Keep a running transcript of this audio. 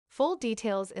Full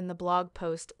details in the blog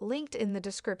post linked in the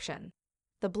description.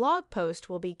 The blog post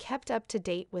will be kept up to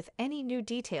date with any new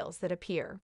details that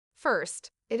appear. First,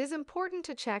 it is important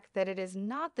to check that it is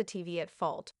not the TV at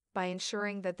fault by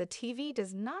ensuring that the TV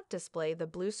does not display the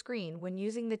blue screen when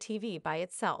using the TV by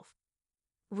itself.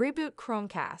 Reboot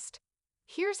Chromecast.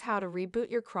 Here's how to reboot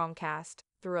your Chromecast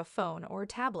through a phone or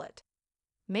tablet.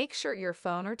 Make sure your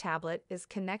phone or tablet is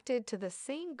connected to the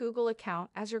same Google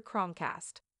account as your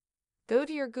Chromecast. Go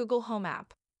to your Google Home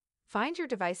app. Find your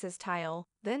device's tile,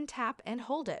 then tap and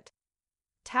hold it.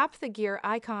 Tap the gear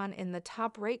icon in the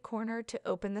top right corner to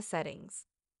open the settings.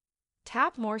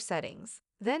 Tap More Settings,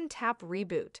 then tap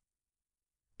Reboot.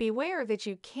 Beware that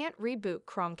you can't reboot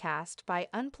Chromecast by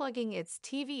unplugging its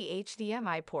TV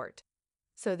HDMI port.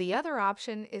 So the other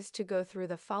option is to go through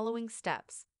the following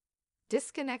steps.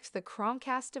 Disconnect the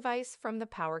Chromecast device from the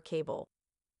power cable.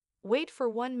 Wait for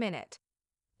 1 minute.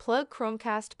 Plug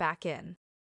Chromecast back in.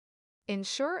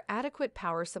 Ensure adequate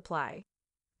power supply.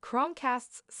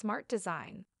 Chromecast's smart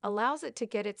design allows it to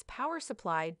get its power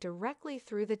supply directly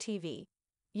through the TV.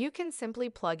 You can simply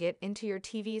plug it into your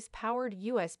TV's powered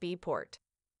USB port.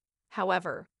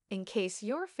 However, in case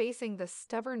you're facing the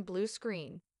stubborn blue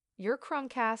screen, your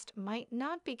Chromecast might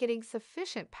not be getting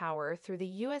sufficient power through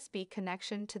the USB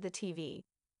connection to the TV.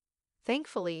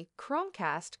 Thankfully,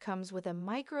 Chromecast comes with a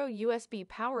micro USB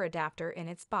power adapter in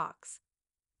its box.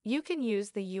 You can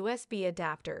use the USB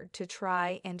adapter to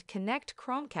try and connect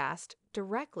Chromecast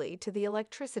directly to the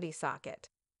electricity socket.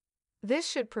 This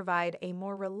should provide a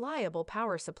more reliable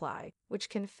power supply, which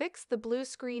can fix the blue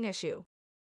screen issue.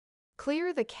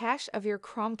 Clear the cache of your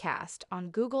Chromecast on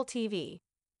Google TV.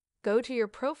 Go to your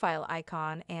profile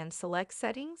icon and select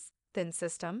Settings, then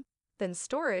System, then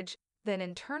Storage, then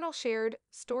Internal Shared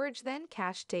Storage, then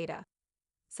Cache Data.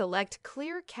 Select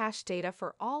Clear Cache Data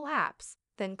for all apps,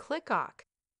 then click OK.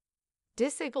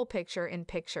 Disable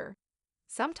Picture-in-Picture.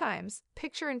 Sometimes,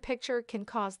 Picture-in-Picture can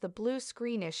cause the blue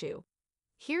screen issue.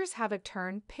 Here's how to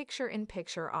turn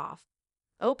Picture-in-Picture off.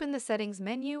 Open the Settings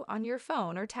menu on your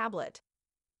phone or tablet.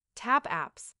 Tap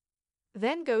Apps.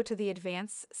 Then go to the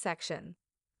Advanced section.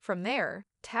 From there,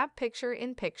 tap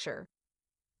Picture-in-Picture.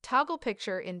 Toggle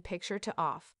Picture-in-Picture to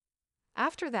off.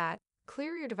 After that,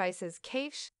 clear your device's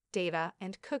cache, data,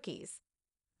 and cookies.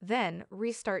 Then,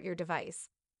 restart your device.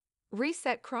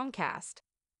 Reset Chromecast.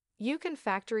 You can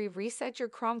factory reset your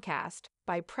Chromecast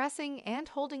by pressing and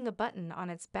holding the button on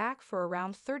its back for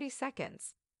around 30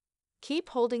 seconds. Keep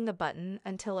holding the button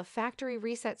until a factory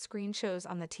reset screen shows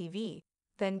on the TV,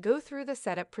 then go through the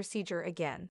setup procedure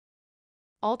again.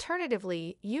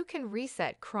 Alternatively, you can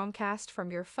reset Chromecast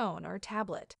from your phone or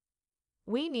tablet.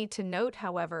 We need to note,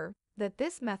 however, that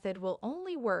this method will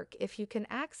only work if you can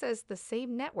access the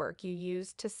same network you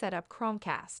used to set up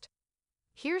Chromecast.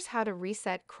 Here's how to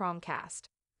reset Chromecast.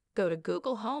 Go to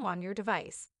Google Home on your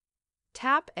device.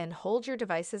 Tap and hold your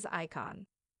device's icon.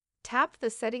 Tap the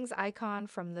Settings icon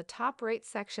from the top right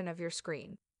section of your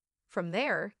screen. From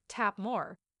there, tap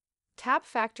More. Tap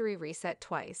Factory Reset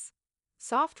twice.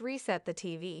 Soft reset the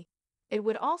TV. It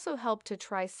would also help to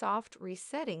try soft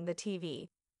resetting the TV.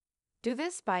 Do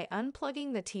this by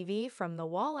unplugging the TV from the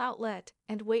wall outlet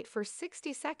and wait for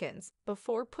 60 seconds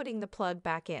before putting the plug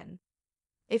back in.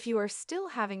 If you are still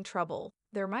having trouble,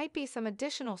 there might be some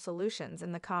additional solutions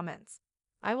in the comments.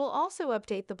 I will also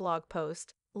update the blog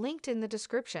post linked in the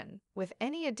description with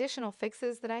any additional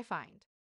fixes that I find.